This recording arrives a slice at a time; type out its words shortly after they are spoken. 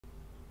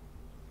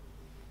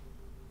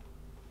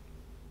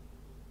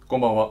こん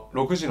ばんは。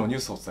6時のニュ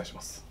ースをお伝えし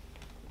ます。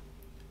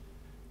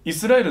イ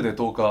スラエルで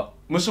10日、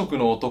無職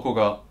の男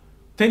が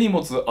手に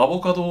持つア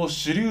ボカドを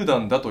手榴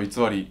弾だと偽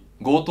り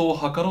強盗を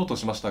図ろうと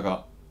しました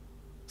が、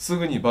す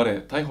ぐにバレ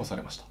逮捕さ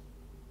れました。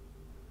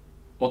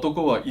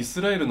男はイ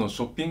スラエルの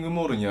ショッピング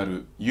モールにあ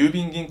る郵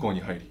便銀行に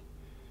入り、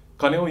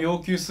金を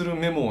要求する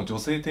メモを女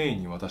性店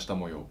員に渡した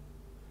模様。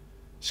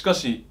しか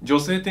し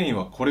女性店員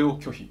はこれを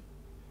拒否。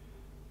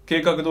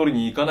計画通り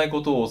にいかない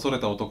ことを恐れ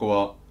た男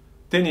は、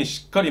手に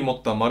しっかり持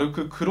った丸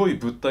く黒い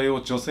物体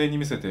を女性に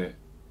見せて、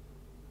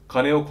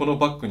金をこの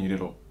バッグに入れ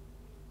ろ。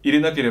入れ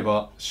なけれ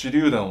ば手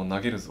榴弾を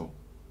投げるぞ。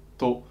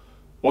と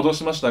脅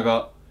しました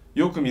が、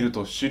よく見る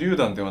と手榴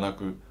弾ではな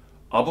く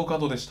アボカ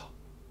ドでした。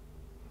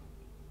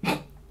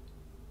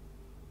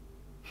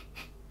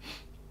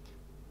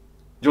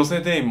女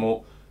性店員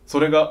もそ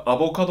れがア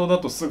ボカドだ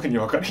とすぐに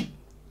分かり、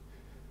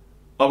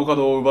アボカ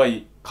ドを奪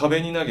い壁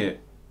に投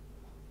げ、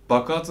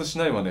爆発し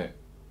ないわね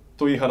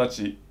と言い放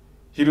ち、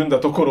ひるんだ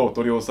ところを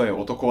取り押さえ、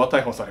男は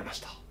逮捕されまし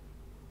た。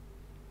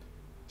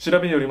調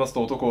べによります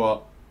と、男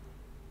は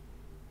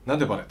なん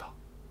でバレた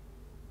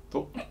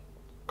と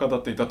語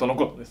っていたとの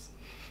ことです。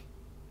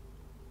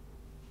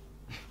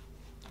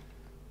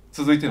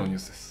続いてのニュー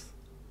スです。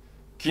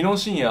昨日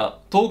深夜、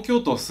東京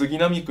都杉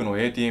並区の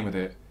ATM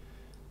で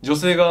女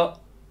性が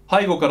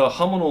背後から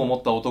刃物を持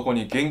った男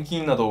に現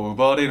金などを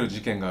奪われる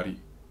事件があり、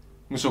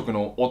無職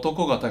の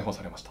男が逮捕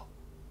されました。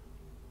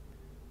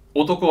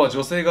男は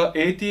女性が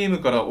ATM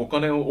からお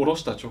金を下ろ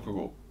した直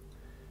後、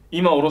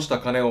今下ろした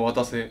金を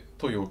渡せ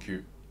と要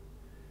求。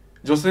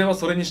女性は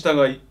それに従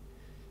い、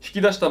引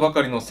き出したば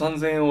かりの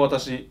3000円を渡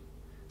し、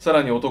さ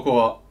らに男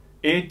は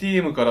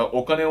ATM から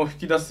お金を引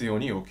き出すよう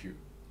に要求。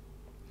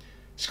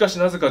しかし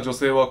なぜか女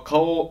性は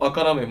顔をあ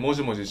からめも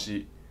じもじ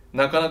し、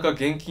なかなか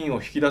現金を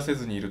引き出せ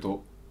ずにいる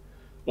と、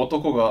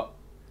男が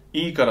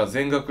いいから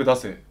全額出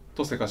せ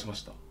とせかしま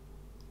した。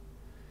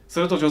す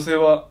ると女性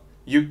は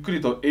ゆっくり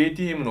と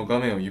ATM の画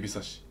面を指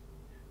さし、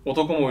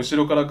男も後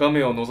ろから画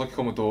面を覗き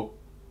込むと、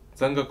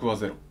残額は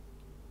ゼロ。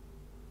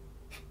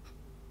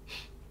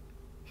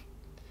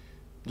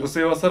女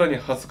性はさらに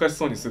恥ずかし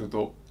そうにする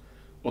と、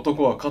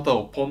男は肩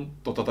をポン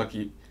と叩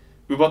き、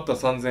奪った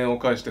3000円を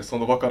返してそ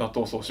の場から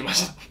逃走しま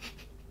した。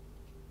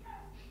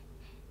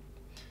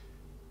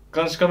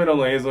監視カメラ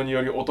の映像に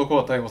より男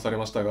は逮捕され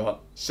ましたが、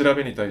調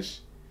べに対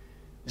し、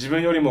自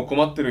分よりも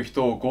困っている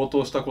人を強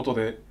盗したこと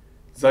で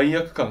罪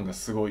悪感が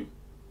すごい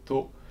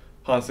と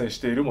反省し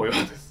ている模様で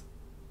す。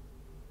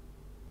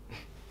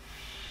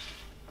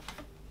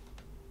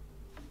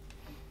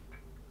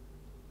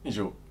以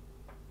上、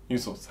ニュ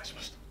ースをお伝えし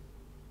ました。